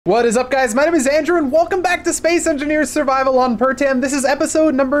What is up, guys? My name is Andrew and welcome back to Space Engineers Survival on Pertam. This is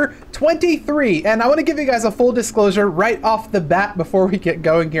episode number 23 and I want to give you guys a full disclosure right off the bat before we get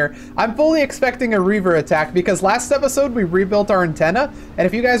going here. I'm fully expecting a reaver attack because last episode we rebuilt our antenna, and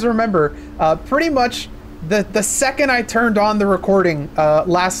if you guys remember, pretty much the second I turned on the recording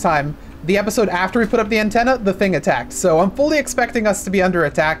last time, the episode after we put up the antenna, the thing attacked. So I'm fully expecting us to be under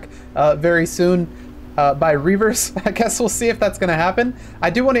attack very soon. By reavers. I guess we'll see if that's going to happen. I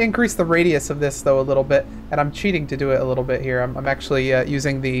do want to increase the radius of this though a little bit, and I'm cheating to do it a little bit here. I'm actually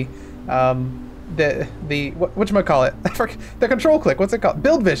using the whatchamacallit? The control click. What's it called?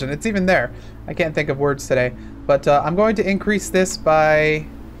 Build vision. It's even there. I can't think of words today, but I'm going to increase this by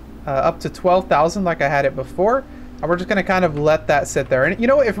up to 12,000 like I had it before. And we're just going to kind of let that sit there. And you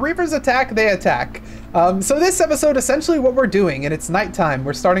know, if reavers attack, they attack. So this episode, essentially what we're doing, and it's nighttime.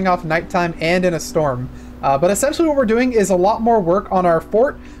 We're starting off nighttime and in a storm. But essentially what we're doing is a lot more work on our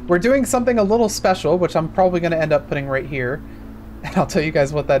fort. We're doing something a little special, which I'm probably going to end up putting right here. And I'll tell you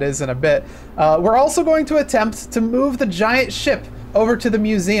guys what that is in a bit. We're also going to attempt to move the giant ship over to the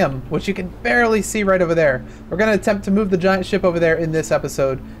museum, which you can barely see right over there. We're going to attempt to move the giant ship over there in this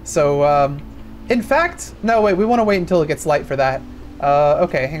episode. So, in fact, no, wait, we want to wait until it gets light for that.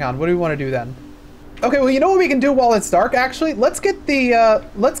 Okay, hang on. What do we want to do then? Okay, well, you know what we can do while it's dark, actually? Let's get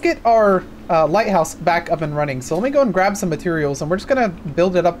our lighthouse back up and running. So let me go and grab some materials, and we're just going to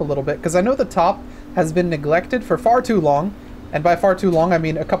build it up a little bit, because I know the top has been neglected for far too long. And by far too long, I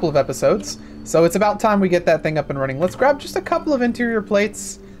mean a couple of episodes. So it's about time we get that thing up and running. Let's grab just a couple of interior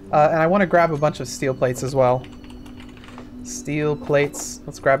plates, and I want to grab a bunch of steel plates as well. Steel plates.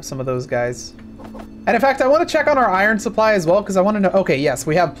 Let's grab some of those guys. And in fact, I want to check on our iron supply as well, because I want to know... Okay, yes,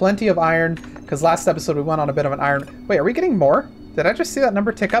 we have plenty of iron, because last episode we went on a bit of an iron... Wait, are we getting more? Did I just see that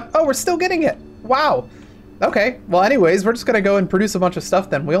number tick up? Oh, we're still getting it! Wow! Okay, well anyways, we're just going to go and produce a bunch of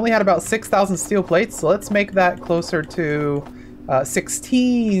stuff then. We only had about 6,000 steel plates, so let's make that closer to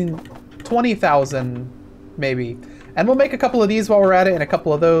 20,000 maybe. And we'll make a couple of these while we're at it, and a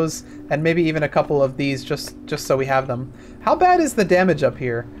couple of those, and maybe even a couple of these just so we have them. How bad is the damage up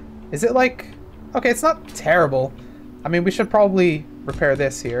here? Is it like... Okay, it's not terrible. I mean, we should probably repair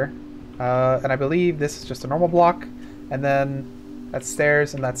this here. And I believe this is just a normal block. And then that's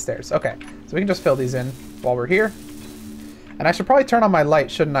stairs and that's stairs. Okay, so we can just fill these in while we're here. And I should probably turn on my light,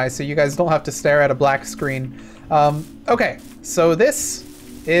 shouldn't I? So you guys don't have to stare at a black screen. Okay, so this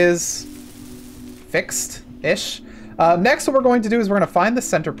is fixed-ish. Next, what we're going to do is we're going to find the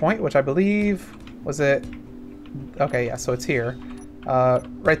center point, which I believe was it... Okay, yeah, so it's here.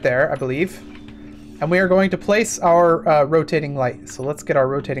 Right there, I believe. And we are going to place our rotating light. So let's get our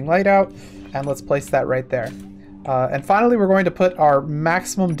rotating light out, and let's place that right there. And finally, we're going to put our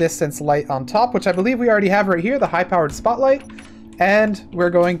maximum distance light on top, which I believe we already have right here, the high-powered spotlight. And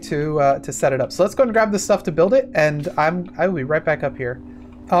we're going to set it up. So let's go and grab this stuff to build it, and I will be right back up here.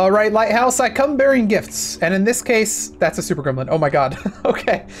 All right, Lighthouse, I come bearing gifts. And in this case, that's a super gremlin. Oh my god.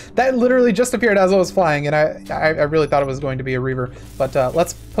 Okay, that literally just appeared as I was flying, and I really thought it was going to be a reaver. But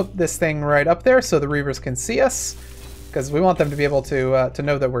let's put this thing right up there so the reavers can see us, because we want them to be able to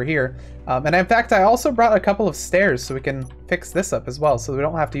know that we're here. And in fact, I also brought a couple of stairs so we can fix this up as well, so we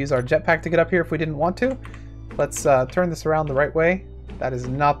don't have to use our jetpack to get up here if we didn't want to. Let's turn this around the right way. That is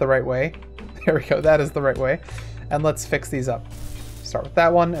not the right way. There we go, that is the right way. And let's fix these up. Start with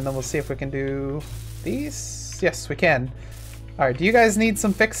that one, and then we'll see if we can do these. Yes, we can. All right, do you guys need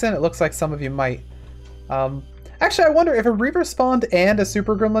some fixing? It looks like some of you might. Actually, I wonder if a reaver spawned and a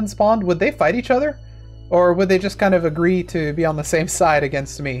super gremlin spawned, would they fight each other? Or would they just kind of agree to be on the same side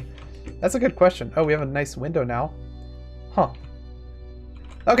against me? That's a good question. Oh, we have a nice window now. Huh.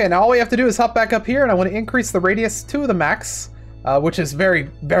 Okay, now all we have to do is hop back up here, and I want to increase the radius to the max, which is very,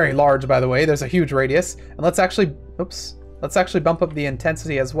 very large, by the way. There's a huge radius. And let's actually... Oops. Let's actually bump up the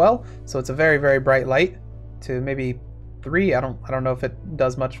intensity as well, so it's a very, very bright light to maybe 3. I don't know if it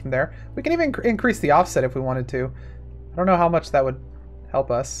does much from there. We can even increase the offset if we wanted to. I don't know how much that would help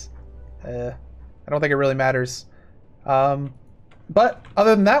us. I don't think it really matters. But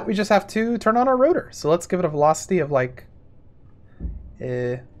other than that, we just have to turn on our rotor. So let's give it a velocity of like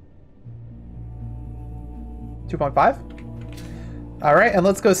 2.5. All right, and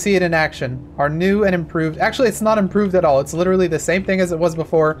let's go see it in action. Our new and improved... Actually, it's not improved at all. It's literally the same thing as it was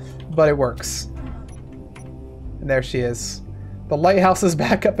before, but it works. And there she is. The lighthouse is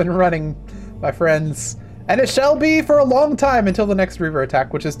back up and running, my friends. And it shall be for a long time until the next reaver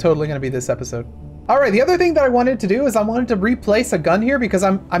attack, which is totally going to be this episode. All right, the other thing that I wanted to do is I wanted to replace a gun here because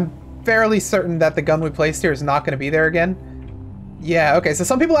I'm fairly certain that the gun we placed here is not going to be there again. Yeah, okay, so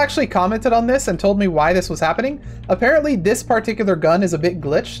some people actually commented on this and told me why this was happening. Apparently, this particular gun is a bit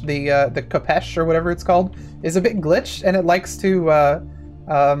glitched. The Kapesh, or whatever it's called, is a bit glitched, and it likes to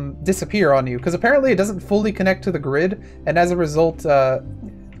disappear on you, because apparently it doesn't fully connect to the grid, and as a result,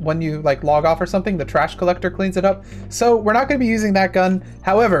 when you like log off or something, the trash collector cleans it up. So we're not going to be using that gun.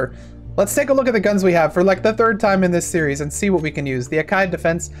 However, let's take a look at the guns we have for like the third time in this series and see what we can use. The Akai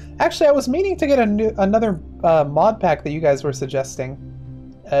Defense. Actually, I was meaning to get another mod pack that you guys were suggesting.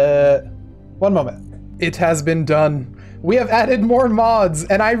 One moment. It has been done. We have added more mods,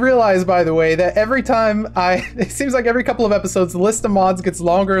 and I realize, by the way, that every time it seems like every couple of episodes, the list of mods gets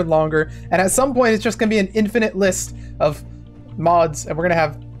longer and longer, and at some point it's just going to be an infinite list of mods, and we're going to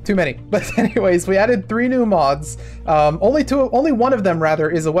have too many. But anyways, we added 3 new mods. Only one of them,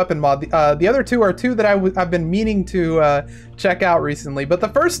 rather, is a weapon mod. The other 2 are 2 that I've been meaning to check out recently. But the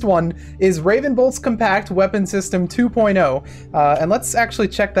first one is Ravenbolt's Compact Weapon System 2.0. And let's actually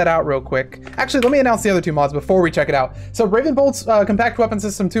check that out real quick. Actually, let me announce the other 2 mods before we check it out. So Ravenbolt's Compact Weapon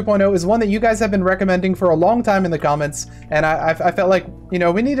System 2.0 is one that you guys have been recommending for a long time in the comments. And I felt like, you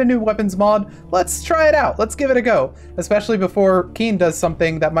know, we need a new weapons mod. Let's try it out. Let's give it a go. Especially before Keen does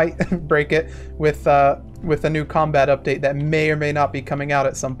something that might break it with a new combat update that may or may not be coming out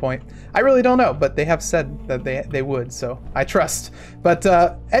at some point. I really don't know, but they have said that they would, so I trust. But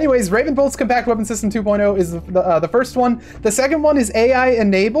anyways, Ravenbolt's Compact Weapon System 2.0 is the first one. The second one is AI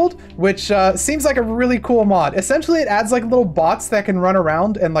enabled, which seems like a really cool mod. Essentially, it adds like little bots that can run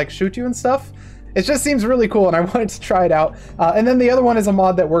around and like shoot you and stuff. It just seems really cool, and I wanted to try it out. And then the other one is a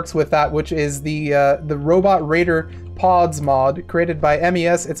mod that works with that, which is the Robot Raider Pods mod, created by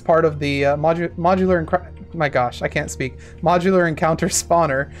MES. It's part of the my gosh, I can't speak. Modular Encounter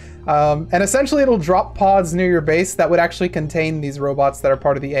Spawner. And essentially it'll drop pods near your base that would actually contain these robots that are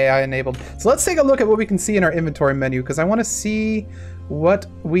part of the AI enabled. So let's take a look at what we can see in our inventory menu, because I want to see what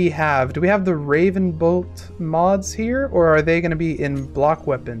we have. Do we have the Ravenbolt mods here, or are they going to be in block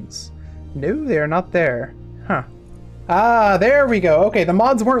weapons? No, they are not there. Huh. Ah, there we go. Okay, the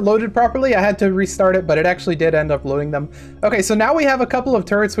mods weren't loaded properly. I had to restart it, but it actually did end up loading them. Okay, so now we have a couple of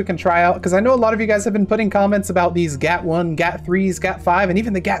turrets we can try out, because I know a lot of you guys have been putting comments about these GAT-1, GAT-3s, GAT-5, and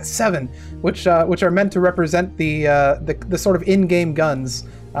even the GAT-7, which are meant to represent the sort of in-game guns,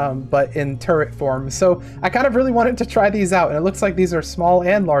 but in turret form. So I kind of really wanted to try these out, and it looks like these are small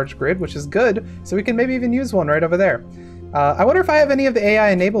and large grid, which is good, so we can maybe even use one right over there. I wonder if I have any of the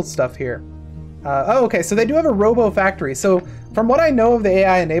AI-enabled stuff here. Oh, okay, so they do have a Robo Factory. So from what I know of the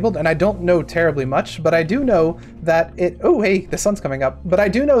AI enabled, and I don't know terribly much, but I do know that oh, hey, the sun's coming up. But I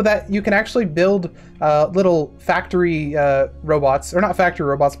do know that you can actually build little factory robots, or not factory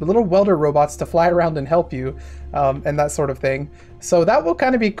robots, but little welder robots to fly around and help you, and that sort of thing. So that will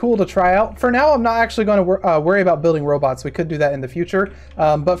kind of be cool to try out. For now, I'm not actually going to worry about building robots. We could do that in the future.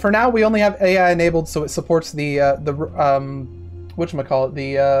 But for now, we only have AI enabled, so it supports the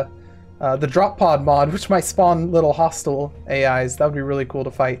whatchamacallit, the drop pod mod, which might spawn little hostile AIs. That would be really cool to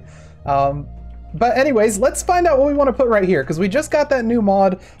fight. But anyways, let's find out what we want to put right here, because we just got that new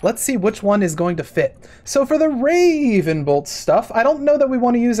mod. Let's see which one is going to fit. So for the Ravenbolt stuff, I don't know that we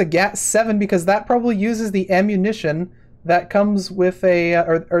want to use a GAT-7, because that probably uses the ammunition that comes with a,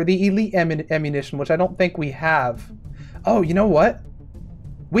 or the elite ammunition, which I don't think we have. Oh, you know what?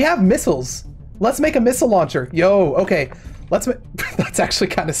 We have missiles. Let's make a missile launcher. Yo, okay. That's actually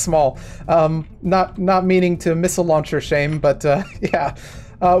kind of small. Not meaning to missile launcher shame, but yeah.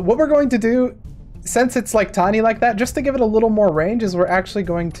 What we're going to do, since it's like tiny like that, just to give it a little more range, is we're actually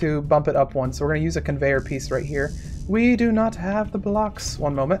going to bump it up one. So we're going to use a conveyor piece right here. We do not have the blocks.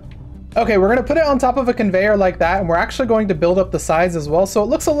 One moment. Okay, we're going to put it on top of a conveyor like that, and we're actually going to build up the sides as well, so it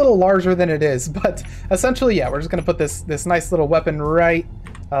looks a little larger than it is. But essentially, yeah, we're just going to put this nice little weapon right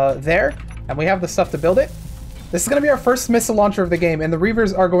there, and we have the stuff to build it. This is going to be our first missile launcher of the game, and the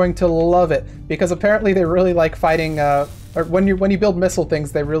Reavers are going to love it, because apparently they really like fighting, or when you build missile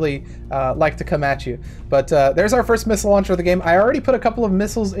things, they really like to come at you. But there's our first missile launcher of the game. I already put a couple of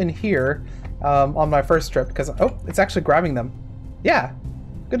missiles in here on my first trip, because, oh, it's actually grabbing them. Yeah,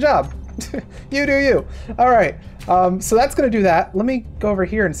 good job. You do you. All right, so that's going to do that. Let me go over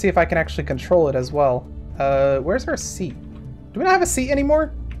here and see if I can actually control it as well. Where's our seat? Do we not have a seat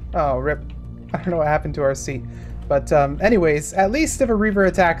anymore? Oh, rip. I don't know what happened to our seat. But anyways, at least if a Reaver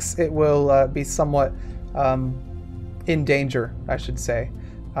attacks, it will be somewhat in danger, I should say.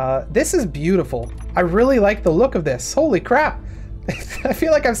 This is beautiful. I really like the look of this. Holy crap. I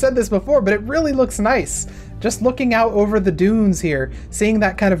feel like I've said this before, but it really looks nice. Just looking out over the dunes here, seeing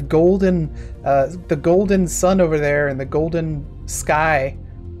that kind of golden, the golden sun over there and the golden sky.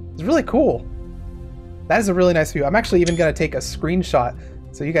 It's really cool. That is a really nice view. I'm actually even going to take a screenshot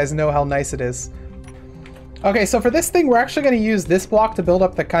so you guys know how nice it is. Okay, so for this thing, we're actually going to use this block to build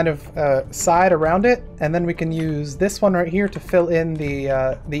up the kind of side around it, and then we can use this one right here to fill in the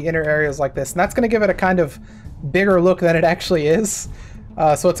inner areas like this. And that's going to give it a kind of bigger look than it actually is.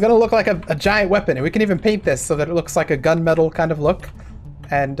 So it's going to look like a giant weapon, and we can even paint this so that it looks like a gunmetal kind of look.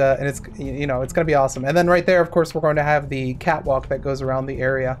 And it's, you know, it's going to be awesome. And then right there, of course, we're going to have the catwalk that goes around the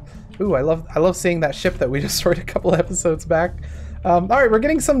area. Ooh, I love seeing that ship that we destroyed a couple episodes back. All right, we're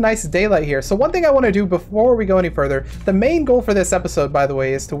getting some nice daylight here. So one thing I want to do before we go any further, the main goal for this episode, by the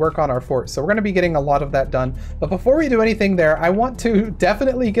way, is to work on our fort. So we're going to be getting a lot of that done. But before we do anything there, I want to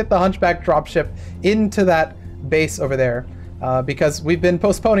definitely get the Hunchback dropship into that base over there. Because we've been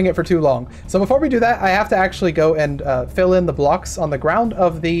postponing it for too long. So before we do that, I have to actually go and fill in the blocks on the ground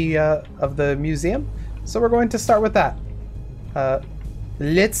of the museum. So we're going to start with that.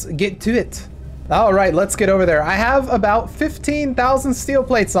 Let's get to it. All right, let's get over there. I have about 15,000 steel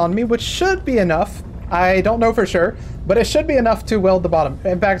plates on me, which should be enough. I don't know for sure, but it should be enough to weld the bottom.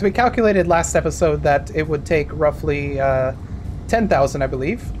 In fact, we calculated last episode that it would take roughly 10,000, I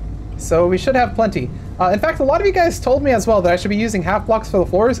believe. So we should have plenty. In fact, a lot of you guys told me as well that I should be using half blocks for the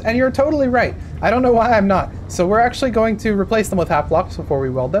floors, and you're totally right. I don't know why I'm not. So we're actually going to replace them with half blocks before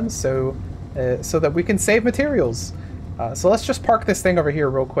we weld them, so that we can save materials. So let's just park this thing over here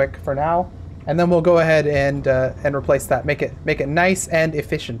real quick for now, and then we'll go ahead and replace that. Make it nice and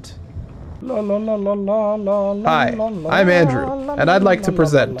efficient. Hi, I'm Andrew, and I'd like to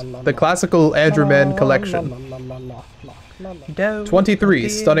present the classical Andrewman collection. 23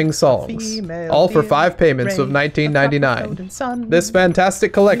 stunning songs, all for 5 payments of $19.99. This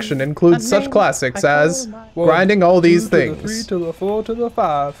fantastic collection includes such classics as Grinding All These Things, 3 to the 4 to the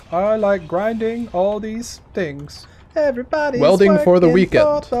 5. I like grinding all these things. Everybody's Welding for the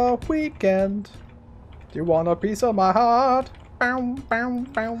Weekend. For the weekend. Do you want a piece of my heart? Bow, bow,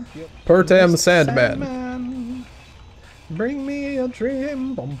 bow. Yep. Pertam Sandman, Bring me a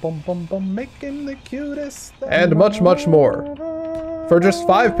dream, bum bum bum bum, making the cutest thing. and much, much more. For just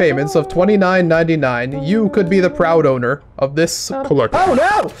 5 payments of $29.99, you could be the proud owner of this collection. Oh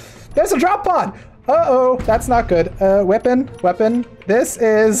no! There's a drop pod! Uh-oh, that's not good. Weapon. This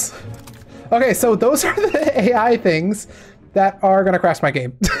is... Okay, so those are the AI things that are gonna crash my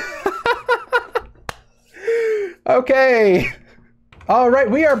game. Okay. All right,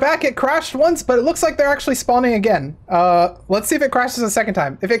 we are back. It crashed once, but it looks like they're actually spawning again. Let's see if it crashes a second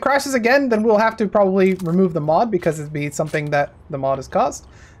time. If it crashes again, then we'll have to probably remove the mod because it'd be something that the mod has caused.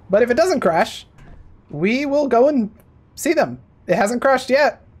 But if it doesn't crash, we will go and see them. It hasn't crashed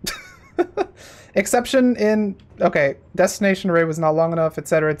yet. Exception in... Okay, destination array was not long enough,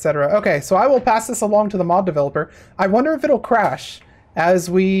 etc., etc. Okay, so I will pass this along to the mod developer. I wonder if it'll crash as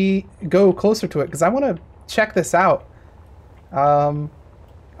we go closer to it, because I want to check this out.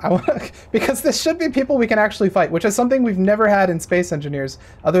 Because this should be people we can actually fight, which is something we've never had in Space Engineers,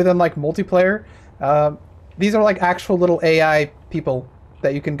 other than like multiplayer. These are like actual little AI people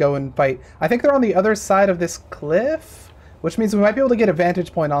that you can go and fight. I think they're on the other side of this cliff, which means we might be able to get a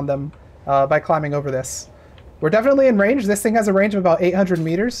vantage point on them by climbing over this. We're definitely in range. This thing has a range of about 800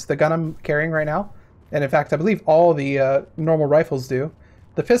 meters, the gun I'm carrying right now. And in fact, I believe all the normal rifles do.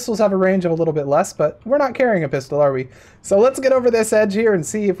 The pistols have a range of a little bit less, but we're not carrying a pistol, are we? So let's get over this edge here and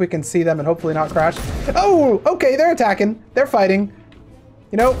see if we can see them and hopefully not crash. Oh, okay, they're attacking. They're fighting.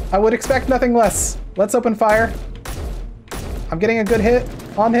 You know, I would expect nothing less. Let's open fire. I'm getting a good hit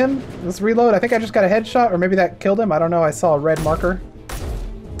on him. Let's reload. I think I just got a headshot, or maybe that killed him. I don't know. I saw a red marker.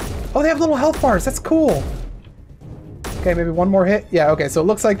 Oh, they have little health bars. That's cool. Okay, maybe one more hit. Yeah, okay, so it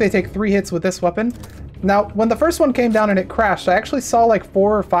looks like they take 3 hits with this weapon. Now, when the first one came down and it crashed, I actually saw like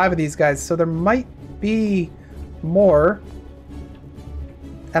 4 or 5 of these guys, so there might be more.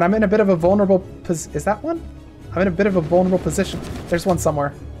 And I'm in a bit of a vulnerable position. Is that one? I'm in a bit of a vulnerable position. There's one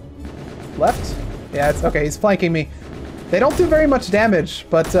somewhere. Left? Yeah, it's okay. He's flanking me. They don't do very much damage,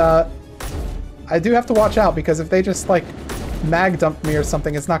 but I do have to watch out because if they just like mag dump me or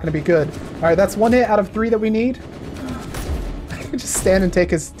something, it's not going to be good. All right, that's 1 hit out of 3 that we need. I can just stand and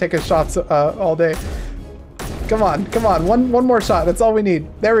take his shots all day. Come on, come on. One more shot. That's all we need.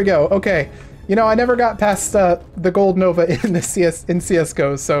 There we go. Okay. You know, I never got past the gold nova in the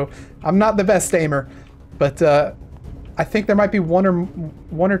CS:GO, so I'm not the best aimer. But I think there might be one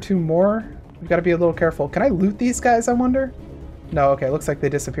or two more. We've got to be a little careful. Can I loot these guys, I wonder? No, okay. Looks like they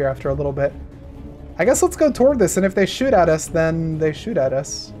disappear after a little bit. I guess let's go toward this, and if they shoot at us, then they shoot at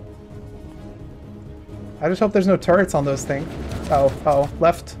us. I just hope there's no turrets on those things. Oh,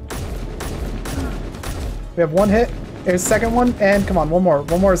 left. We have 1 hit. Here's the second one, and come on, one more.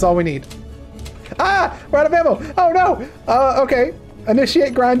 One more is all we need. Ah! We're out of ammo! Oh no! Okay.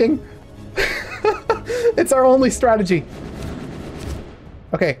 Initiate grinding. It's our only strategy.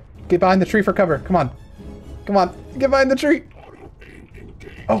 Okay. Get behind the tree for cover. Come on. Come on. Get behind the tree.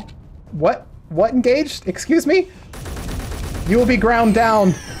 Oh. What? What engaged? Excuse me? You will be ground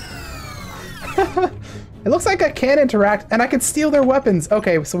down. It looks like I can interact, and I can steal their weapons.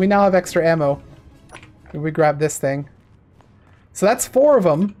 Okay, so we now have extra ammo. We grab this thing. So that's 4 of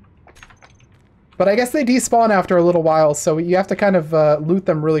them. But I guess they despawn after a little while, so you have to kind of loot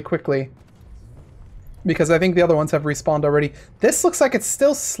them really quickly. Because I think the other ones have respawned already. This looks like it's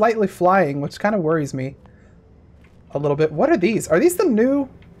still slightly flying, which kind of worries me a little bit. What are these? Are these the new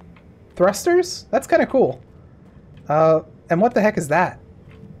thrusters? That's kind of cool. And what the heck is that?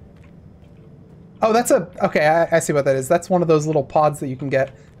 Oh, that's a... Okay, I see what that is. That's one of those little pods that you can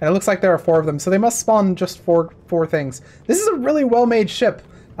get. And it looks like there are 4 of them, so they must spawn just four things. This is a really well-made ship.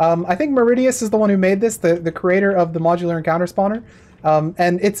 I think Meridius is the one who made this, the creator of the modular encounter spawner.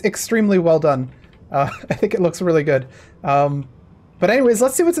 And it's extremely well done. I think it looks really good. But anyways,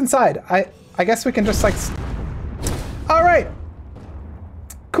 let's see what's inside. I guess we can just like... Alright!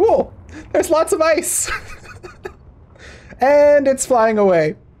 Cool! There's lots of ice! And it's flying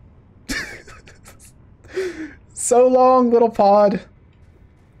away. So long, little pod.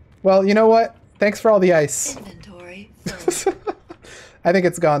 Well, you know what? Thanks for all the ice. Inventory. I think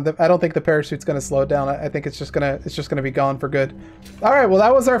it's gone. I don't think the parachute's going to slow it down. I think it's just gonna be gone for good. All right, well,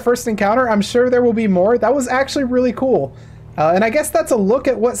 that was our first encounter. I'm sure there will be more. That was actually really cool. And I guess that's a look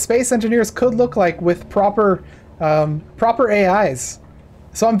at what space engineers could look like with proper AIs.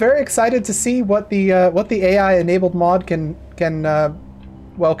 So I'm very excited to see what the AI-enabled mod can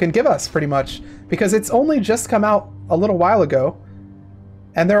give us, pretty much. Because it's only just come out a little while ago.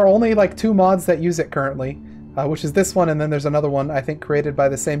 And there are only like 2 mods that use it currently. Which is this one, and then there's another one, I think, created by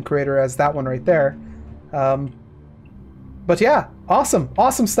the same creator as that one right there. But yeah,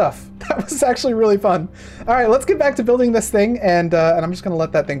 awesome stuff. That was actually really fun. All right, let's get back to building this thing, and I'm just gonna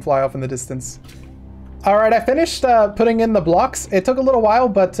let that thing fly off in the distance. All right, I finished putting in the blocks. It took a little while,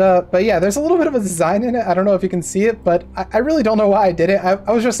 but yeah, there's a little bit of a design in it. I don't know if you can see it, but I really don't know why I did it.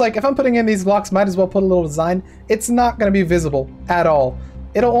 I was just like, if I'm putting in these blocks, might as well put a little design. It's not gonna be visible at all.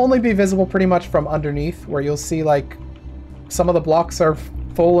 It'll only be visible pretty much from underneath, where you'll see like some of the blocks are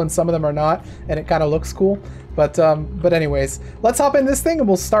full and some of them are not, and it kind of looks cool. But anyways, let's hop in this thing and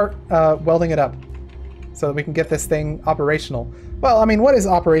we'll start welding it up so that we can get this thing operational. Well, I mean, what is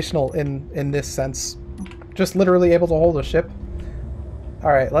operational in this sense? Just literally able to hold a ship.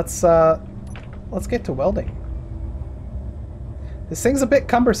 All right, let's get to welding. This thing's a bit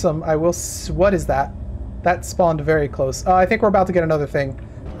cumbersome. What is that? That spawned very close. I think we're about to get another thing.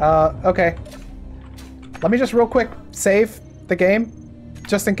 Okay. Let me just real quick save the game,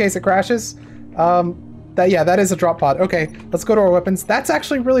 just in case it crashes. Yeah, that is a drop pod. Okay, let's go to our weapons. That's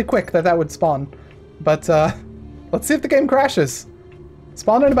actually really quick that would spawn. But let's see if the game crashes.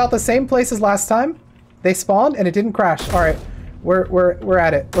 Spawned in about the same place as last time. They spawned and it didn't crash. All right, we're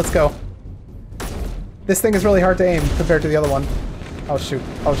at it. Let's go. This thing is really hard to aim compared to the other one. Oh shoot.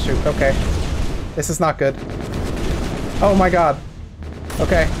 Oh shoot. Okay. This is not good. Oh my god.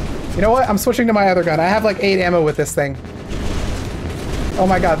 Okay. You know what? I'm switching to my other gun. I have like 8 ammo with this thing. Oh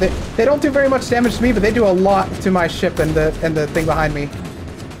my god. They don't do very much damage to me, but they do a lot to my ship and the thing behind me.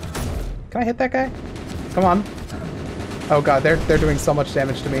 Can I hit that guy? Come on. Oh god, they're doing so much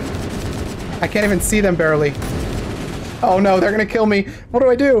damage to me. I can't even see them barely. Oh no, they're gonna kill me. What do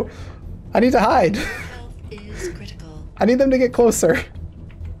I do? I need to hide. Health is critical. I need them to get closer.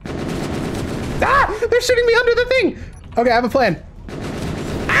 Ah! They're shooting me under the thing! Okay, I have a plan.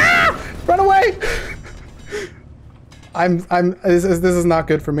 Ah! Run away! This is not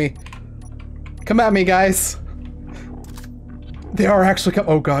good for me. Come at me, guys. They are actually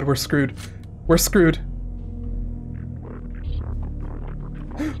oh god, we're screwed. We're screwed.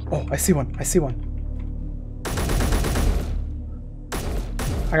 Oh, I see one. I see one.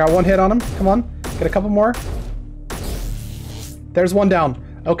 I got 1 hit on him. Come on. Get a couple more. There's one down.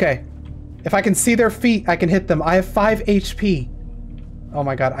 Okay. If I can see their feet, I can hit them. I have 5 HP. Oh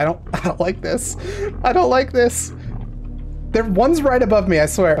my god, I don't like this. I don't like this. One's right above me, I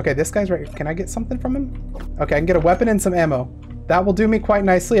swear. Okay, this guy's right here. Can I get something from him? Okay, I can get a weapon and some ammo. That will do me quite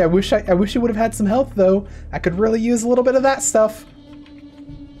nicely. I wish he would have had some health though. I could really use a little bit of that stuff.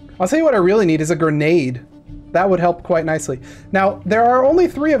 I'll tell you what I really need is a grenade. That would help quite nicely. Now, there are only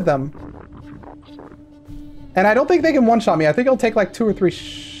 3 of them. And I don't think they can one-shot me. I think it'll take like 2 or 3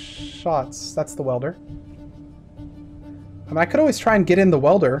 shots. That's the welder. I mean, I could always try and get in the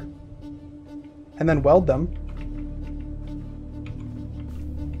welder and then weld them.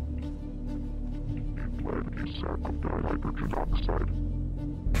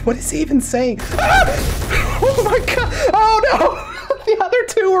 What is he even saying? Ah! Oh my god! Oh no! The other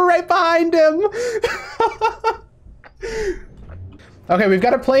two were right behind him! Okay, we've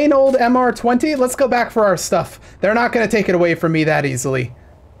got a plain old MR20. Let's go back for our stuff. They're not going to take it away from me that easily.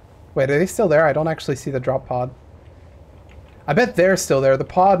 Wait, are they still there? I don't actually see the drop pod. I bet they're still there. The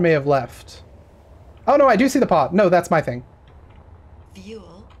pod may have left. Oh no, I do see the pod. No, that's my thing.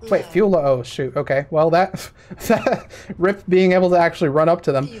 Fuel. Wait, fuel. Oh shoot. Okay. Well, that rip being able to actually run up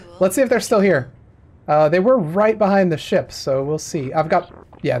to them. Let's see if they're still here. They were right behind the ship, so we'll see.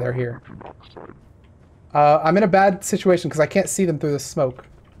 Yeah, they're here. I'm in a bad situation because I can't see them through the smoke.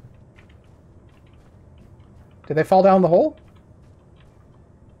 Did they fall down the hole?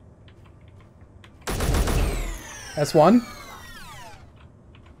 That's one.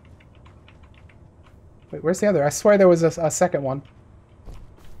 Wait, where's the other? I swear there was a second one.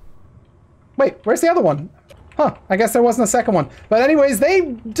 Wait, where's the other one? Huh, I guess there wasn't a second one. But anyways,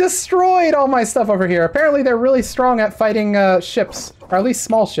 they destroyed all my stuff over here. Apparently they're really strong at fighting ships, or at least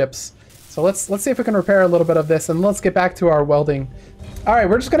small ships. So let's see if we can repair a little bit of this, and let's get back to our welding. All right,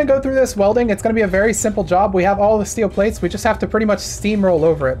 we're just gonna go through this welding. It's gonna be a very simple job. We have all the steel plates. We just have to pretty much steamroll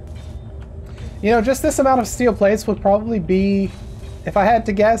over it. You know, just this amount of steel plates would probably be, if I had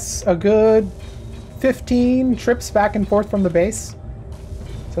to guess, a good 15 trips back and forth from the base.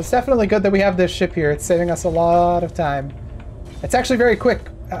 So it's definitely good that we have this ship here. It's saving us a lot of time. It's actually very quick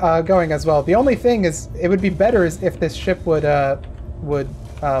going as well. The only thing is, it would be better is if this ship would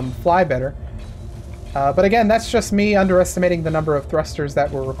fly better. But again, that's just me underestimating the number of thrusters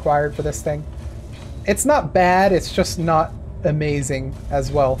that were required for this thing. It's not bad, it's just not amazing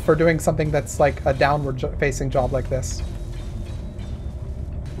as well for doing something that's like a downward facing job like this.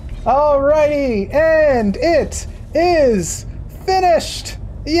 Alrighty, and it is finished!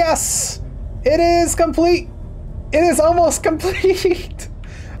 Yes! It is complete! It is almost complete!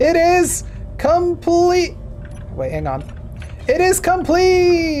 It is complete! Wait, hang on. It is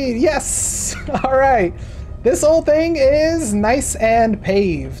complete! Yes! Alright. This whole thing is nice and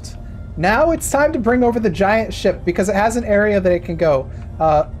paved. Now it's time to bring over the giant ship because it has an area that it can go.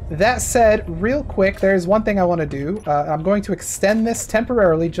 That said, real quick, there's one thing I want to do. I'm going to extend this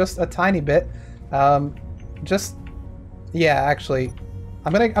temporarily just a tiny bit. Yeah, actually,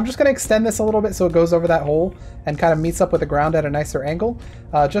 I'm just gonna extend this a little bit so it goes over that hole and kind of meets up with the ground at a nicer angle,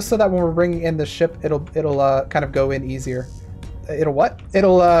 just so that when we're bringing in the ship, it'll kind of go in easier. It'll what?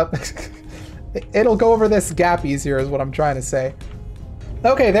 It'll it'll go over this gap easier is what I'm trying to say.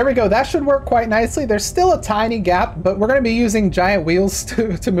 Okay, there we go. That should work quite nicely. There's still a tiny gap, but we're going to be using giant wheels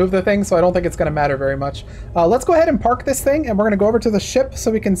to move the thing, so I don't think it's going to matter very much. Let's go ahead and park this thing, and we're going to go over to the ship so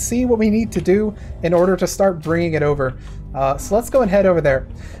we can see what we need to do in order to start bringing it over. So let's go and head over there.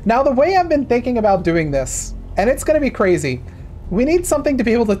 Now, the way I've been thinking about doing this, and it's going to be crazy, we need something to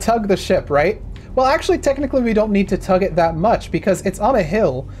be able to tug the ship, right? Well, actually, technically, we don't need to tug it that much because it's on a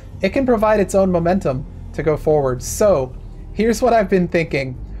hill. It can provide its own momentum to go forward. So here's what I've been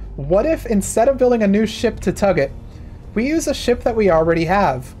thinking. What if instead of building a new ship to tug it, we use a ship that we already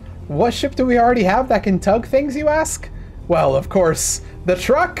have? What ship do we already have that can tug things, you ask? Well, of course, the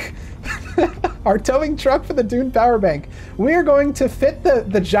truck! Our towing truck for the Dune power bank. We're going to fit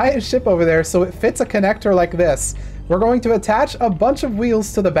the giant ship over there so it fits a connector like this. We're going to attach a bunch of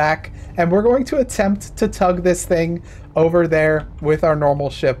wheels to the back, and we're going to attempt to tug this thing over there with our normal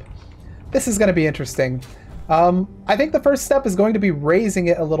ship. This is going to be interesting. I think the first step is going to be raising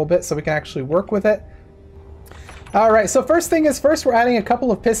it a little bit so we can actually work with it. Alright, so first thing is first, we're adding a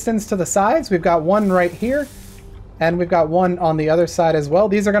couple of pistons to the sides. We've got one right here, and we've got one on the other side as well.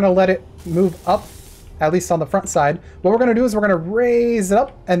 These are going to let it move up, at least on the front side. What we're going to do is we're going to raise it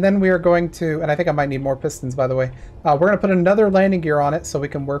up, and then we are going to, and I think I might need more pistons, by the way. We're going to put another landing gear on it so we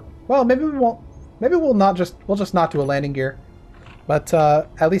can work. Well, maybe we won't. Maybe we'll just not do a landing gear. But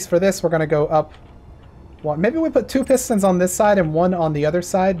at least for this, we're going to go up. One. Maybe we put two pistons on this side and one on the other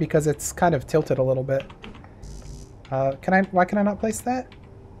side because it's kind of tilted a little bit. Why can I not place that?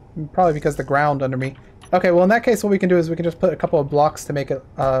 Probably because the ground under me. Okay, well in that case what we can do is we can just put a couple of blocks to make it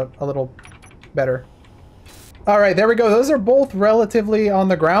a little better. Alright, there we go. Those are both relatively on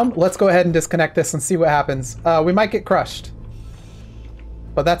the ground. Let's go ahead and disconnect this and see what happens. We might get crushed.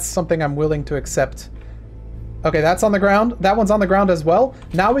 But that's something I'm willing to accept. Okay, that's on the ground. That one's on the ground as well.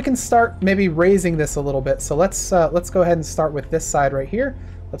 Now we can start maybe raising this a little bit. So let's go ahead and start with this side right here.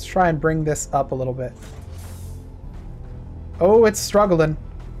 Let's try and bring this up a little bit. Oh, it's struggling.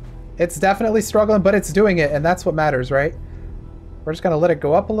 It's definitely struggling, but it's doing it, and that's what matters, right? We're just gonna let it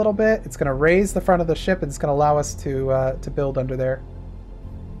go up a little bit. It's gonna raise the front of the ship, and it's gonna allow us to build under there.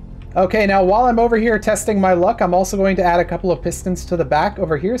 Okay, now while I'm over here testing my luck, I'm also going to add a couple of pistons to the back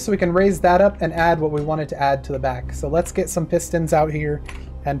over here so we can raise that up and add what we wanted to add to the back. So let's get some pistons out here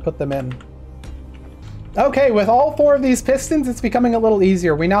and put them in. Okay, with all 4 of these pistons, it's becoming a little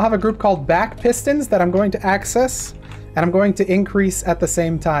easier. We now have a group called back pistons that I'm going to access, and I'm going to increase at the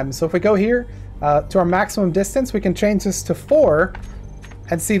same time. So if we go here to our maximum distance, we can change this to 4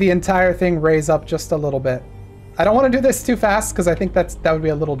 and see the entire thing raise up just a little bit. I don't want to do this too fast because I think that would be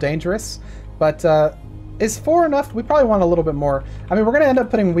a little dangerous, but is 4 enough? We probably want a little bit more. I mean, we're going to end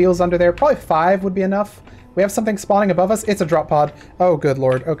up putting wheels under there. Probably 5 would be enough. We have something spawning above us. It's a drop pod. Oh, good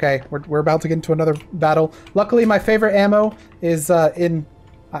lord. Okay, we're about to get into another battle. Luckily, my favorite ammo is I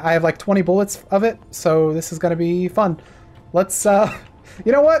have like 20 bullets of it, so this is going to be fun. Let's,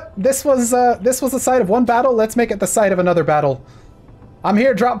 you know what? This was the site of one battle. Let's make it the site of another battle. I'm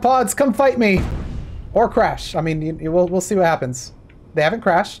here, drop pods. Come fight me. Or crash. I mean, we'll see what happens. They haven't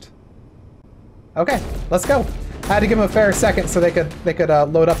crashed. Okay, let's go. I had to give them a fair second so they could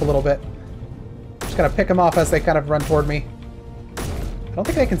load up a little bit. Just gonna pick them off as they kind of run toward me. I don't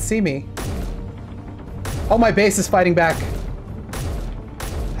think they can see me. Oh, my base is fighting back.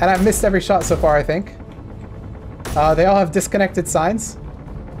 And I've missed every shot so far, I think. They all have disconnected signs.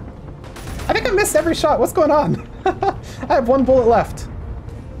 I think I missed every shot. What's going on? I have 1 bullet left.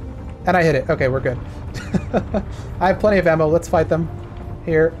 And I hit it. Okay, we're good. I have plenty of ammo. Let's fight them.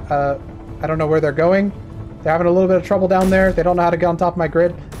 Here. I don't know where they're going. They're having a little bit of trouble down there. They don't know how to get on top of my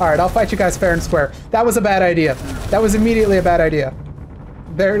grid. Alright, I'll fight you guys fair and square. That was a bad idea. That was immediately a bad idea.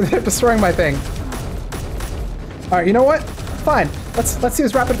 They're destroying my thing. Alright, you know what? Fine. Let's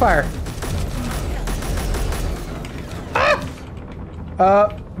use rapid fire.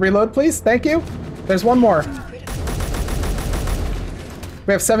 Ah! Reload, please. Thank you. There's 1 more.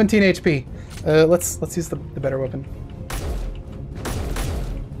 We have 17 HP. Let's use the better weapon.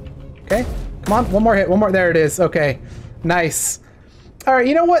 Okay. Come on, 1 more hit, 1 more. There it is. Okay, nice. All right,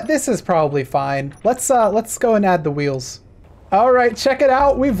 you know what? This is probably fine. Let's go and add the wheels. All right, check it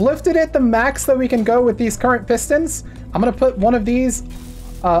out. We've lifted it the max that we can go with these current pistons. I'm gonna put 1 of these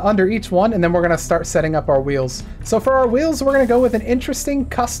under each one, and then we're gonna start setting up our wheels. So for our wheels, we're gonna go with an interesting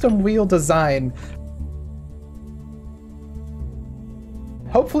custom wheel design.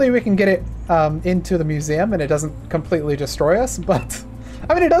 Hopefully we can get it into the museum and it doesn't completely destroy us, but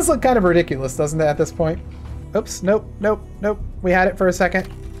I mean, it does look kind of ridiculous, doesn't it, at this point? Oops, nope. We had it for a second.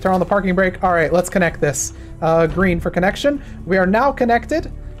 Turn on the parking brake. All right, let's connect this. Green for connection. We are now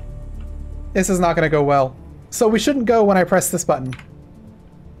connected. This is not gonna go well. So we shouldn't go when I press this button.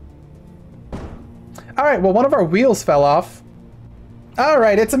 All right, well, 1 of our wheels fell off. All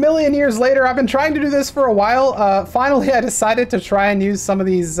right, it's a million years later. I've been trying to do this for a while. Finally, I decided to try and use some of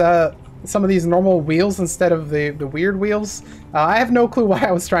these normal wheels instead of the weird wheels. I have no clue why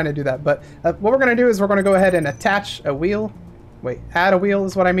I was trying to do that, but what we're going to do is we're going to go ahead and attach a wheel. Wait, add a wheel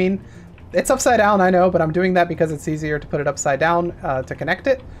is what I mean. It's upside down, I know, but I'm doing that because it's easier to put it upside down to connect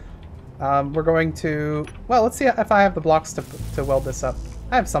it. We're going to, well, let's see if I have the blocks to weld this up.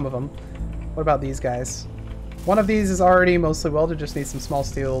 I have some of them. What about these guys? 1 of these is already mostly welded, just needs some small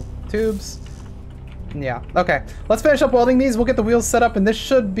steel tubes. Yeah, okay. Let's finish up welding these. We'll get the wheels set up, and this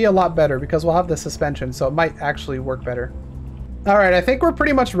should be a lot better because we'll have the suspension, so it might actually work better. All right, I think we're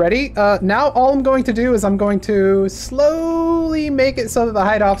pretty much ready. Now all I'm going to do is I'm going to slowly make it so that the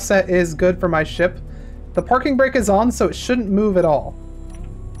height offset is good for my ship. The parking brake is on, so it shouldn't move at all.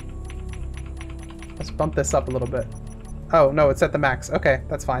 Let's bump this up a little bit. Oh, no, it's at the max. Okay,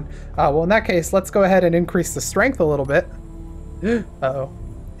 that's fine. Well, in that case, let's go ahead and increase the strength a little bit. Uh-oh,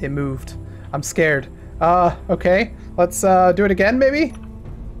 it moved. I'm scared. Okay, let's do it again, maybe?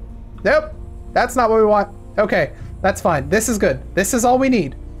 Nope, that's not what we want. Okay, that's fine. This is good. This is all we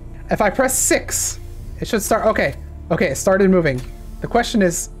need. If I press 6, it should start. Okay, it started moving. The question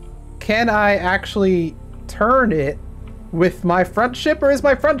is, can I actually turn it with my front ship, or is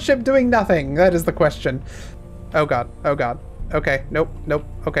my front ship doing nothing? That is the question. Oh god, oh god. Okay, nope.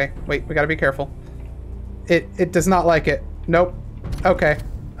 Okay, wait, we gotta be careful. It does not like it. Nope. Okay.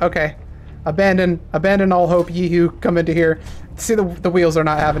 Abandon all hope, ye who come into here. See, the wheels are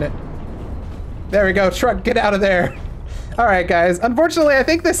not having it. There we go, truck, get out of there. All right, guys, unfortunately, I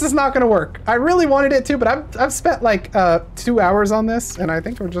think this is not gonna work. I really wanted it to, but I've spent like 2 hours on this, and I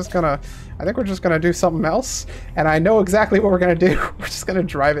think we're just gonna do something else, and I know exactly what we're gonna do. We're just gonna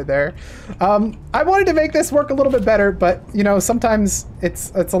drive it there. I wanted to make this work a little bit better, but you know, sometimes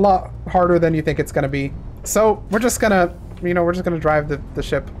it's a lot harder than you think it's gonna be. So we're just gonna, drive the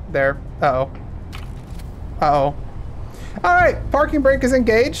ship there. Uh-oh. All right, parking brake is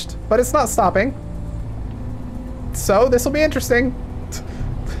engaged, but it's not stopping. So this will be interesting.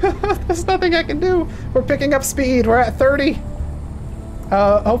 There's nothing I can do. We're picking up speed. We're at 30.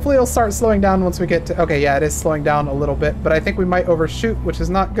 Hopefully it'll start slowing down once we get to... Okay, yeah, it is slowing down a little bit, but I think we might overshoot, which is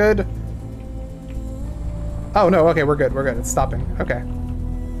not good. Oh, no, okay, we're good. We're good. It's stopping. Okay.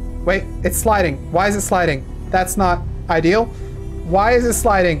 Wait, it's sliding. Why is it sliding? That's not ideal. Why is it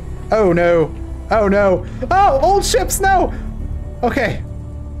sliding? Oh, no. Oh, no. Oh, old ships, no! Okay.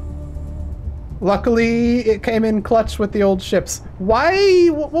 Luckily, it came in clutch with the old ships. Why?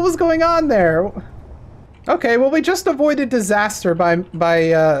 What was going on there? Okay, well, we just avoided disaster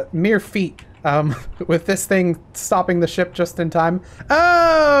by mere feet. With this thing stopping the ship just in time.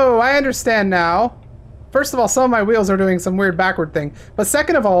 Oh, I understand now. First of all, some of my wheels are doing some weird backward thing. But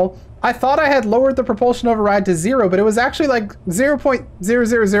second of all, I thought I had lowered the propulsion override to 0, but it was actually like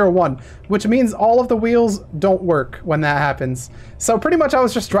 0.0001, which means all of the wheels don't work when that happens. So pretty much I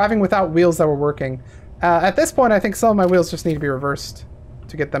was just driving without wheels that were working. At this point, I think some of my wheels just need to be reversed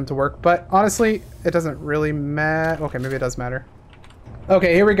to get them to work. But honestly, it doesn't really matter. Okay, maybe it does matter.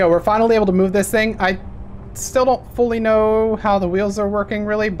 Okay, here we go. We're finally able to move this thing. I still don't fully know how the wheels are working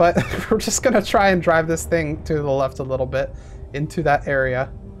really, but we're just gonna try and drive this thing to the left a little bit into that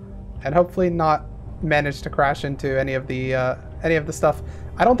area and hopefully not manage to crash into any of the stuff.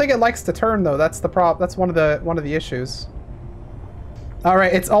 I don't think it likes to turn though. That's the that's one of the issues. All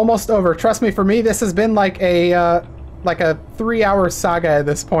right, it's almost over. Trust me, for me this has been like a 3-hour saga at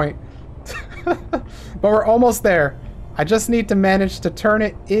this point. But we're almost there. I just need to manage to turn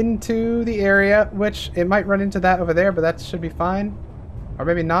it into the area, which it might run into that over there, but that should be fine. Or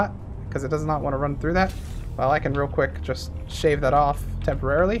maybe not, because it does not want to run through that. Well, I can real quick just shave that off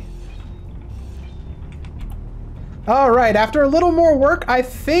temporarily. Alright, after a little more work, I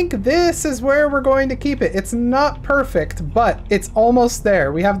think this is where we're going to keep it. It's not perfect, but it's almost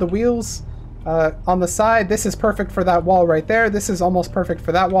there. We have the wheels on the side. This is perfect for that wall right there. This is almost perfect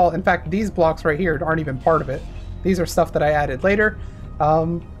for that wall. In fact, these blocks right here aren't even part of it. These are stuff that I added later.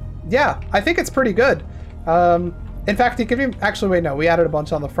 Yeah, I think it's pretty good. In fact, it could be, actually, wait, no, we added a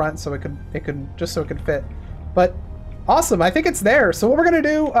bunch on the front so it could just so it could fit. But awesome, I think it's there. So what we're gonna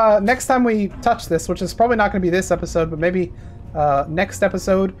do next time we touch this, which is probably not gonna be this episode, but maybe next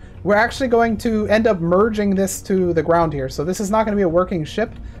episode, we're actually going to end up merging this to the ground here. So this is not gonna be a working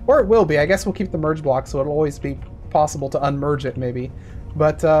ship, or it will be. I guess we'll keep the merge block, so it'll always be possible to unmerge it maybe.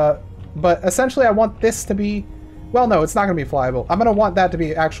 But essentially I want this to be, well, no, it's not going to be flyable. I'm going to want that to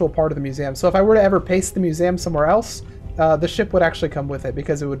be actual part of the museum. So if I were to ever paste the museum somewhere else, the ship would actually come with it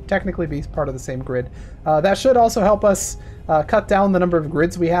because it would technically be part of the same grid. That should also help us cut down the number of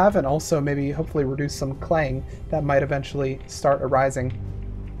grids we have and also maybe hopefully reduce some clang that might eventually start arising.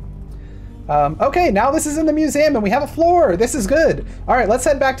 Okay, now this is in the museum and we have a floor. This is good. All right, let's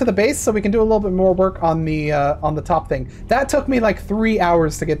head back to the base so we can do a little bit more work on the top thing. That took me like 3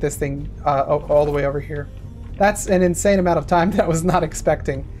 hours to get this thing all the way over here. That's an insane amount of time that I was not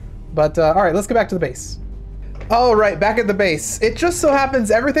expecting. But all right, let's get back to the base. All right, back at the base. It just so happens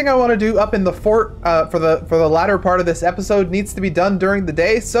everything I want to do up in the fort for the latter part of this episode needs to be done during the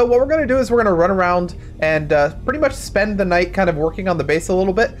day. So what we're going to do is we're going to run around and pretty much spend the night kind of working on the base a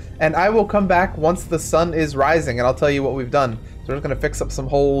little bit. And I will come back once the sun is rising and I'll tell you what we've done. So we're just going to fix up some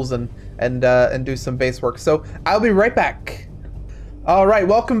holes and do some base work. So I'll be right back. All right,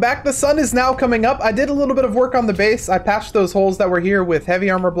 welcome back. The sun is now coming up. I did a little bit of work on the base. I patched those holes that were here with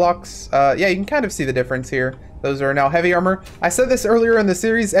heavy armor blocks. Yeah, you can kind of see the difference here. Those are now heavy armor. I said this earlier in the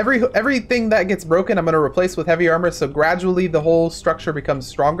series, everything that gets broken, I'm going to replace with heavy armor, so gradually the whole structure becomes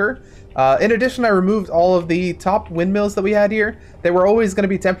stronger. In addition, I removed all of the top windmills that we had here. They were always going to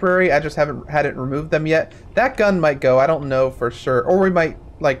be temporary. I just hadn't removed them yet. That gun might go. I don't know for sure. Or we might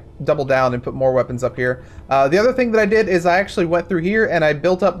like double down and put more weapons up here. The other thing that I did is I actually went through here and I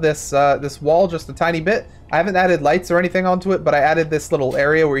built up this this wall just a tiny bit. I haven't added lights or anything onto it, but I added this little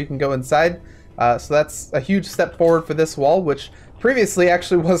area where you can go inside. So that's a huge step forward for this wall, which previously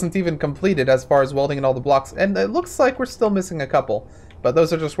actually wasn't even completed as far as welding in all the blocks. And it looks like we're still missing a couple, but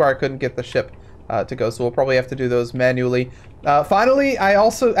those are just where I couldn't get the ship to go. So we'll probably have to do those manually. Finally, I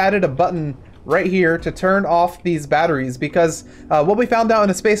also added a button right here to turn off these batteries because what we found out in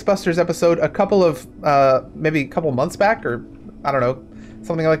a Space Busters episode maybe a couple months back, or I don't know,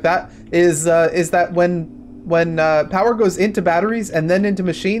 something like that, is that when power goes into batteries and then into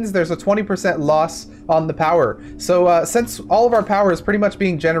machines, there's a 20% loss on the power. So since all of our power is pretty much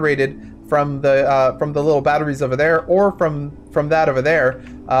being generated from the little batteries over there or from that over there,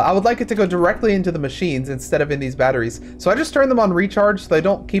 I would like it to go directly into the machines instead of in these batteries. So I just turned them on recharge so they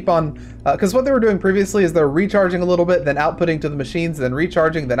don't keep on, because what they were doing previously is they're recharging a little bit, then outputting to the machines, then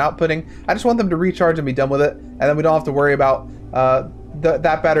recharging, then outputting. I just want them to recharge and be done with it, and then we don't have to worry about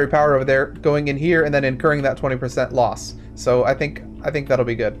that battery power over there going in here and then incurring that 20% loss. So I think that'll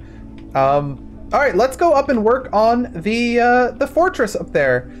be good. All right, let's go up and work on the fortress up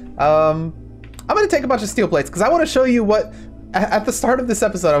there. I'm gonna take a bunch of steel plates because I want to show you what. At the start of this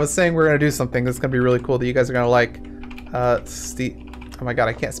episode, I was saying we're gonna do something that's gonna be really cool that you guys are gonna like. Oh my god,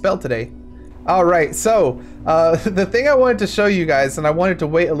 I can't spell today. All right, so the thing I wanted to show you guys, and I wanted to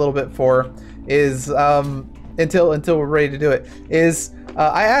wait a little bit for, is until we're ready to do it, is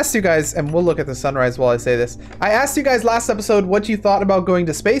I asked you guys, and we'll look at the sunrise while I say this. I asked you guys last episode what you thought about going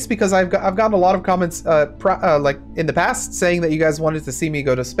to space because I've gotten a lot of comments like in the past saying that you guys wanted to see me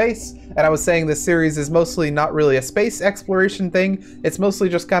go to space, and I was saying this series is mostly not really a space exploration thing. It's mostly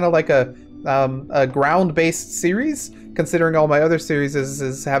just kind of like a ground-based series, considering all my other series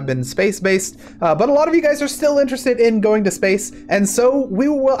have been space-based, but a lot of you guys are still interested in going to space, and so we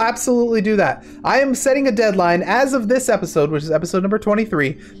will absolutely do that. I am setting a deadline as of this episode, which is episode number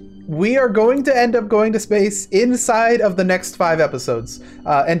 23. We are going to end up going to space inside of the next 5 episodes,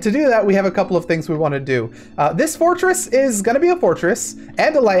 and to do that, we have a couple of things we want to do. This fortress is going to be a fortress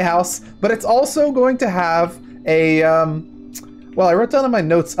and a lighthouse, but it's also going to have a well, I wrote down in my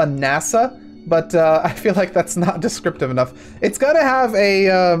notes a NASA, but I feel like that's not descriptive enough. It's going to have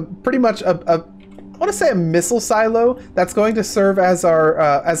a pretty much I want to say a missile silo that's going to serve as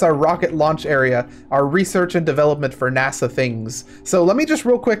our rocket launch area, our research and development for NASA things. So let me just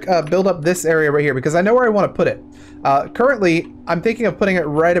real quick build up this area right here because I know where I want to put it. Currently, I'm thinking of putting it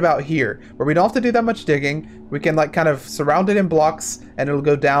right about here, where we don't have to do that much digging. We can like kind of surround it in blocks, and it'll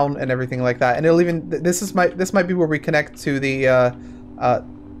go down and everything like that. And it'll even this might be where we connect to the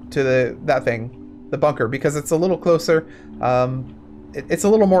that thing, the bunker, because it's a little closer. It's a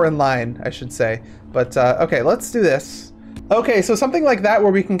little more in line, I should say. But okay, let's do this. Okay, so something like that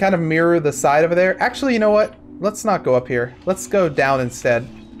where we can kind of mirror the side over there. Actually, you know what? Let's not go up here. Let's go down instead,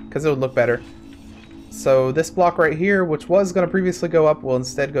 because it would look better. So this block right here, which was going to previously go up, will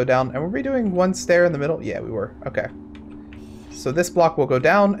instead go down. And were we doing one stair in the middle? Yeah, we were. Okay. So this block will go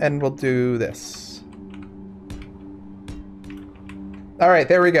down, and we'll do this. All right,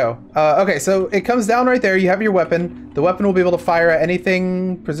 there we go. Okay, so it comes down right there. You have your weapon. The weapon will be able to fire at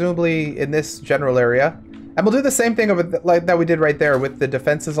anything, presumably in this general area. And we'll do the same thing over like that we did right there with the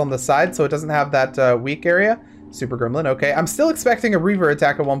defenses on the side, so it doesn't have that weak area. Super Gremlin, okay. I'm still expecting a Reaver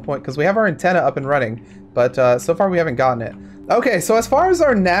attack at one point because we have our antenna up and running, but so far we haven't gotten it. Okay, so as far as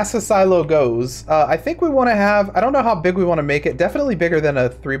our NASA silo goes, I think we want to have, I don't know how big we want to make it, definitely bigger than a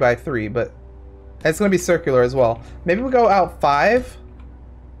 3x3, but it's going to be circular as well. Maybe we go out 5,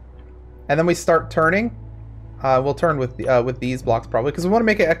 and then we start turning. We'll turn with these blocks probably, because we want to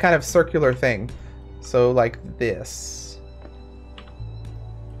make it a kind of circular thing. So like this.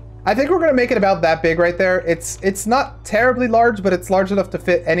 I think we're going to make it about that big right there. It's not terribly large, but it's large enough to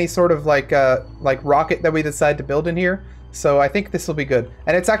fit any sort of like rocket that we decide to build in here. So I think this will be good.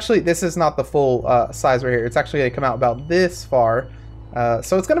 And it's actually, this is not the full size right here. It's actually going to come out about this far.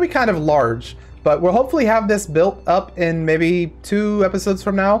 So it's going to be kind of large. But we'll hopefully have this built up in maybe 2 episodes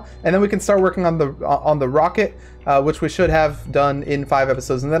from now, and then we can start working on the rocket, which we should have done in 5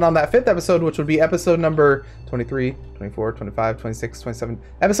 episodes. And then on that 5th episode, which would be episode number 23, 24, 25, 26, 27,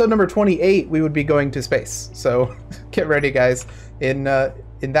 episode number 28, we would be going to space. So get ready, guys. In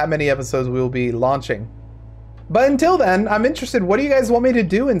that many episodes, we will be launching. But until then, I'm interested, what do you guys want me to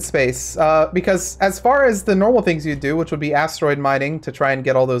do in space? Because as far as the normal things you do, which would be asteroid mining to try and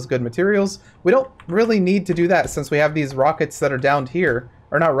get all those good materials, we don't really need to do that since we have these rockets that are down here.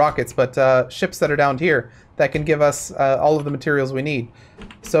 Or not rockets, but ships that are down here that can give us all of the materials we need.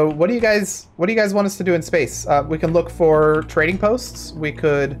 So what do you guys want us to do in space? We can look for trading posts. We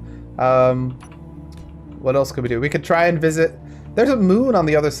could, what else could we do? We could try and visit, there's a moon on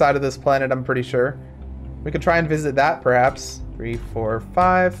the other side of this planet, I'm pretty sure. We could try and visit that, perhaps. 3, 4,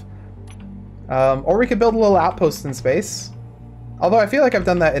 5. Or we could build a little outpost in space. Although I feel like I've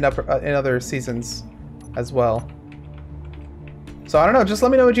done that in other seasons as well. So I don't know. Just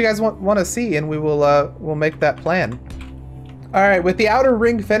let me know what you guys want to see, and we will we'll make that plan. All right, with the outer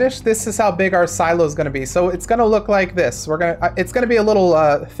ring finished, this is how big our silo is going to be. So it's going to look like this. It's going to be a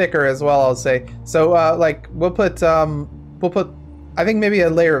little thicker as well, I'll say. So like we'll put I think maybe a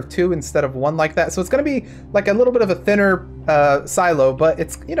layer of 2 instead of 1 like that. So it's going to be like a little bit of a thinner silo, but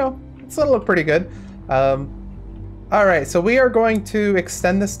it's, you know, it's going to look pretty good. All right, so we are going to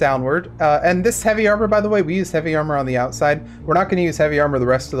extend this downward. And this heavy armor, by the way, we use heavy armor on the outside. We're not going to use heavy armor the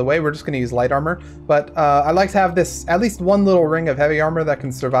rest of the way. We're just going to use light armor. But I like to have this, at least one little ring of heavy armor that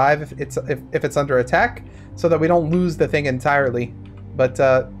can survive if it's under attack, so that we don't lose the thing entirely. But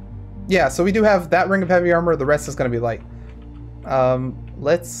yeah, so we do have that ring of heavy armor. The rest is going to be light.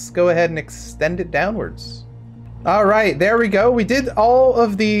 let's go ahead and extend it downwards. All right, there we go. We did all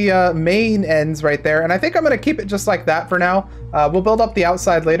of the main ends right there, and I think I'm going to keep it just like that for now. We'll build up the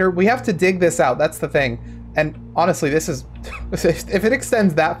outside later. We have to dig this out. That's the thing. And honestly, this is... if it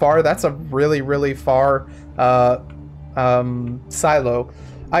extends that far, that's a really, really far silo.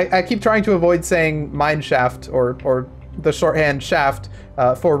 I keep trying to avoid saying mine shaft or the shorthand shaft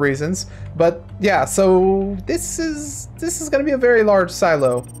for reasons. But yeah, so this is going to be a very large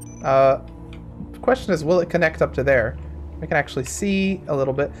silo. The question is, will it connect up to there? We can actually see a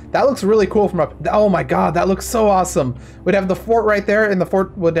little bit. That looks really cool from up. Oh my god, that looks so awesome. We'd have the fort right there, and the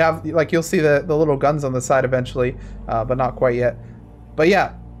fort would have, like, you'll see the little guns on the side eventually, but not quite yet. But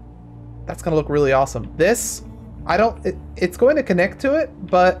yeah, that's gonna look really awesome. This, it's going to connect to it,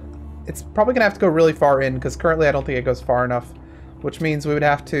 but it's probably gonna have to go really far in, because currently I don't think it goes far enough, which means we would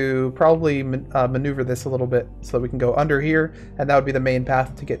have to probably maneuver this a little bit so that we can go under here, and that would be the main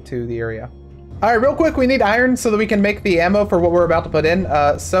path to get to the area. All right, real quick, we need iron so that we can make the ammo for what we're about to put in.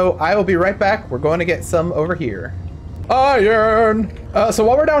 So I will be right back. We're going to get some over here. Iron! So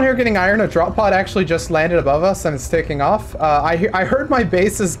while we're down here getting iron, a drop pod actually just landed above us and it's taking off. I heard my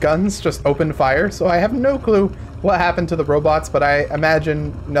base's guns just open fire, so I have no clue what happened to the robots, but I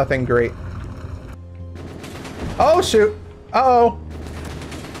imagine nothing great. Oh, shoot. Uh-oh.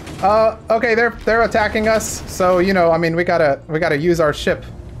 Okay, they're attacking us, so, you know, I mean, we gotta use our ship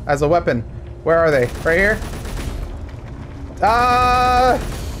as a weapon. Where are they? Right here?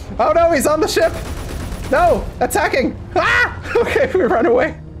 Oh no, he's on the ship! No! Attacking! Ah! Okay, we run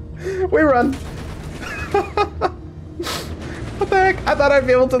away. We run. What the heck? I thought I'd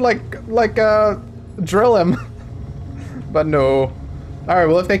be able to, like, drill him. But no. Alright,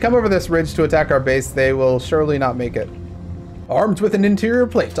 well, if they come over this ridge to attack our base, they will surely not make it. Armed with an interior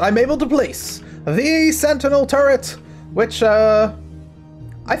plate, I'm able to place the Sentinel turret, which, I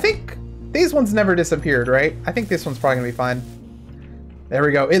think... these ones never disappeared, right? I think this one's probably gonna be fine. There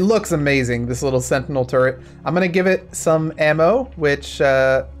we go. It looks amazing, this little Sentinel turret. I'm gonna give it some ammo, which,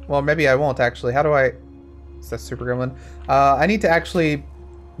 well, maybe I won't actually. How do I... Is that Super Gremlin? I need to actually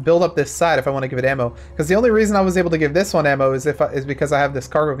build up this side if I want to give it ammo. Because the only reason I was able to give this one ammo is because I have this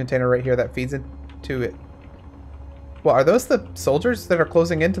cargo container right here that feeds into it. Well, are those the soldiers that are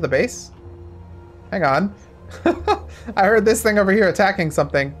closing into the base? Hang on. I heard this thing over here attacking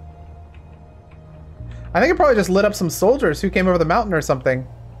something. I think it probably just lit up some soldiers who came over the mountain or something.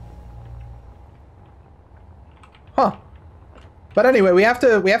 Huh. But anyway, we have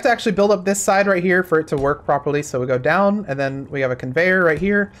to actually build up this side right here for it to work properly. So we go down, and then we have a conveyor right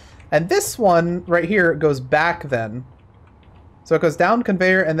here. And this one right here goes back then. So it goes down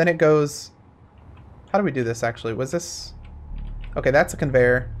conveyor, and then it goes... How do we do this actually? Was this... Okay, that's a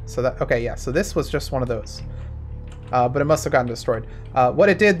conveyor. So that... Okay, yeah. So this was just one of those. But it must have gotten destroyed. What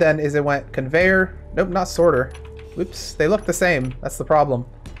it did then is it went conveyor. Nope, not sorter. Oops, they look the same. That's the problem.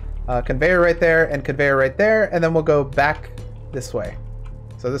 Conveyor right there and conveyor right there. And then we'll go back this way.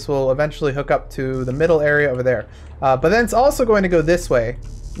 So this will eventually hook up to the middle area over there. But then it's also going to go this way.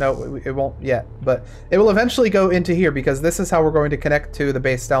 No, it won't yet. But it will eventually go into here because this is how we're going to connect to the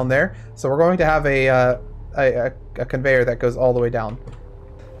base down there. So we're going to have a conveyor that goes all the way down.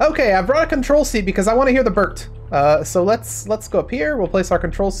 Okay, I brought a control seat because I want to hear the Brrrt. So let's go up here. We'll place our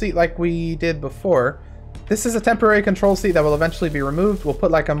control seat like we did before. This is a temporary control seat that will eventually be removed. We'll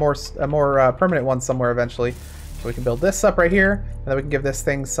put like a more permanent one somewhere eventually. So we can build this up right here, and then we can give this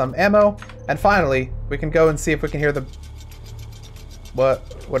thing some ammo. And finally, we can go and see if we can hear the...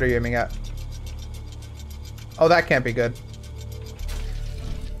 What are you aiming at? Oh, that can't be good.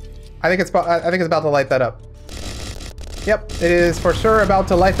 I think it's about to light that up. Yep, it is for sure about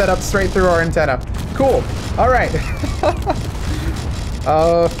to light that up straight through our antenna. Cool. All right.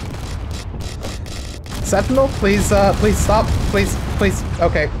 Sentinel, please stop. Please.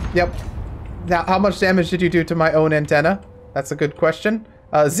 Okay. Yep. Now, how much damage did you do to my own antenna? That's a good question.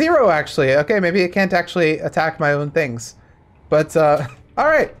 0 actually. Okay, maybe it can't actually attack my own things. But all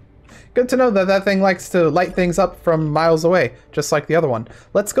right. Good to know that that thing likes to light things up from miles away, just like the other one.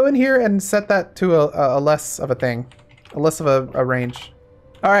 Let's go in here and set that to a less of a thing. Less of a range.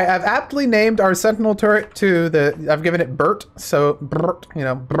 All right, I've aptly named our Sentinel turret to I've given it Brrrt, so Brrrt, you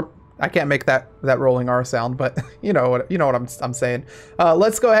know, Brrrt. I can't make that rolling R sound, but you know what I'm saying.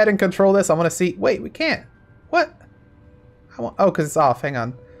 Let's go ahead and control this. I want to see. Wait, we can't. What? Oh, because it's off. Hang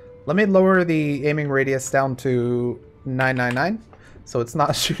on. Let me lower the aiming radius down to 999, so it's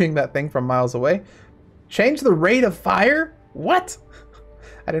not shooting that thing from miles away. Change the rate of fire? What?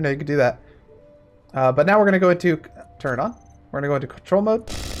 I didn't know you could do that. But now we're gonna go into. Turn it on. We're gonna go into control mode.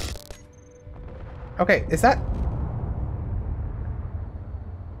 Okay, is that...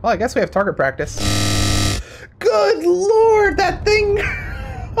 Well, I guess we have target practice. Good lord, that thing!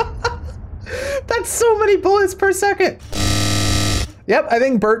 That's so many bullets per second! Yep, I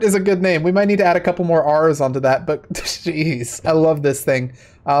think Brrrt is a good name. We might need to add a couple more R's onto that, but jeez, I love this thing.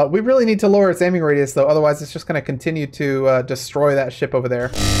 We really need to lower its aiming radius, though, otherwise it's just going to continue to destroy that ship over there.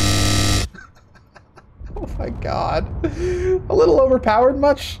 Oh my god. A little overpowered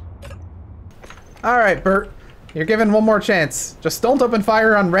much? Alright, Brrrt. You're given one more chance. Just don't open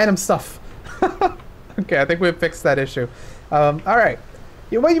fire on random stuff. Okay, I think we've fixed that issue. Alright.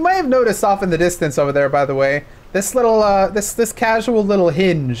 Well, you might have noticed off in the distance over there, by the way, this little, this casual little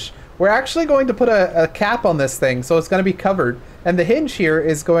hinge. We're actually going to put a cap on this thing, so it's going to be covered. And the hinge here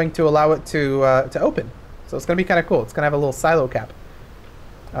is going to allow it to open. So it's going to be kind of cool. It's going to have a little silo cap.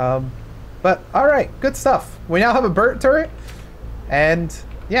 But, alright, good stuff. We now have a Brrrt turret. And,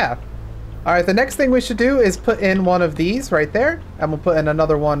 yeah. Alright, the next thing we should do is put in one of these right there. And we'll put in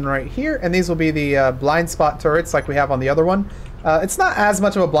another one right here. And these will be the blind spot turrets like we have on the other one. It's not as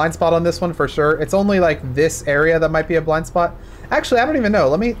much of a blind spot on this one for sure. It's only like this area that might be a blind spot. Actually, I don't even know.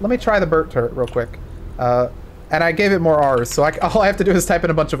 Let me try the Brrrt turret real quick. And I gave it more R's, so all I have to do is type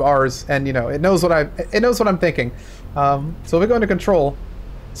in a bunch of R's, and you know it knows what I'm thinking. So we go into control.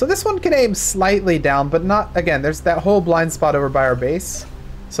 So this one can aim slightly down, but not again. There's that whole blind spot over by our base.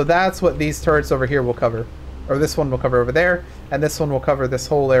 So that's what these turrets over here will cover, or this one will cover over there, and this one will cover this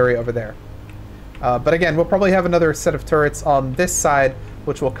whole area over there. But again, we'll probably have another set of turrets on this side,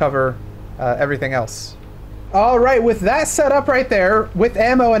 which will cover everything else. All right, with that set up right there, with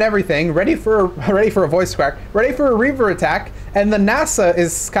ammo and everything, ready for a voice crack, ready for a Reaver attack, and the NASA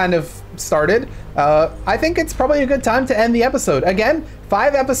is kind of started. I think it's probably a good time to end the episode. Again,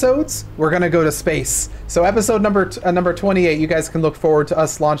 5 episodes, we're gonna go to space. So episode number 28, you guys can look forward to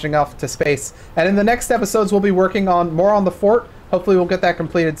us launching off to space. And in the next episodes, we'll be working on more on the fort. Hopefully we'll get that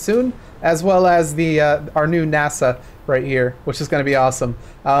completed soon, as well as the our new NASA right here, which is going to be awesome.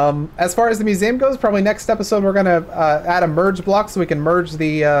 As far as the museum goes, probably next episode we're going to add a merge block so we can merge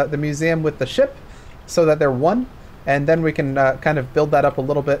the museum with the ship so that they're one, and then we can kind of build that up a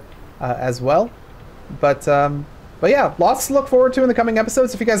little bit as well. But yeah, lots to look forward to in the coming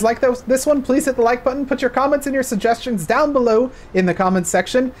episodes. If you guys like this one, please hit the like button, put your comments and your suggestions down below in the comments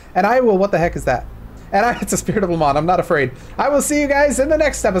section, and I will, what the heck is that? And it's a Spirit of Lamont, I'm not afraid. I will see you guys in the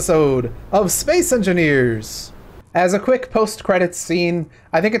next episode of Space Engineers. As a quick post-credits scene,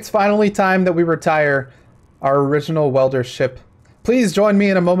 I think it's finally time that we retire our original welder ship. Please join me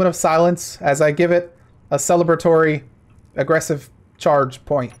in a moment of silence as I give it a celebratory, aggressive charge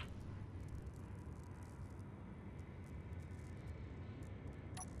point.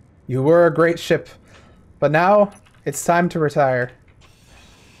 You were a great ship, but now it's time to retire.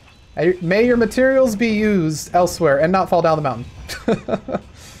 May your materials be used elsewhere and not fall down the mountain.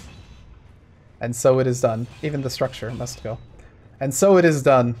 And so it is done. Even the structure must go. And so it is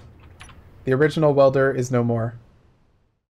done. The original welder is no more.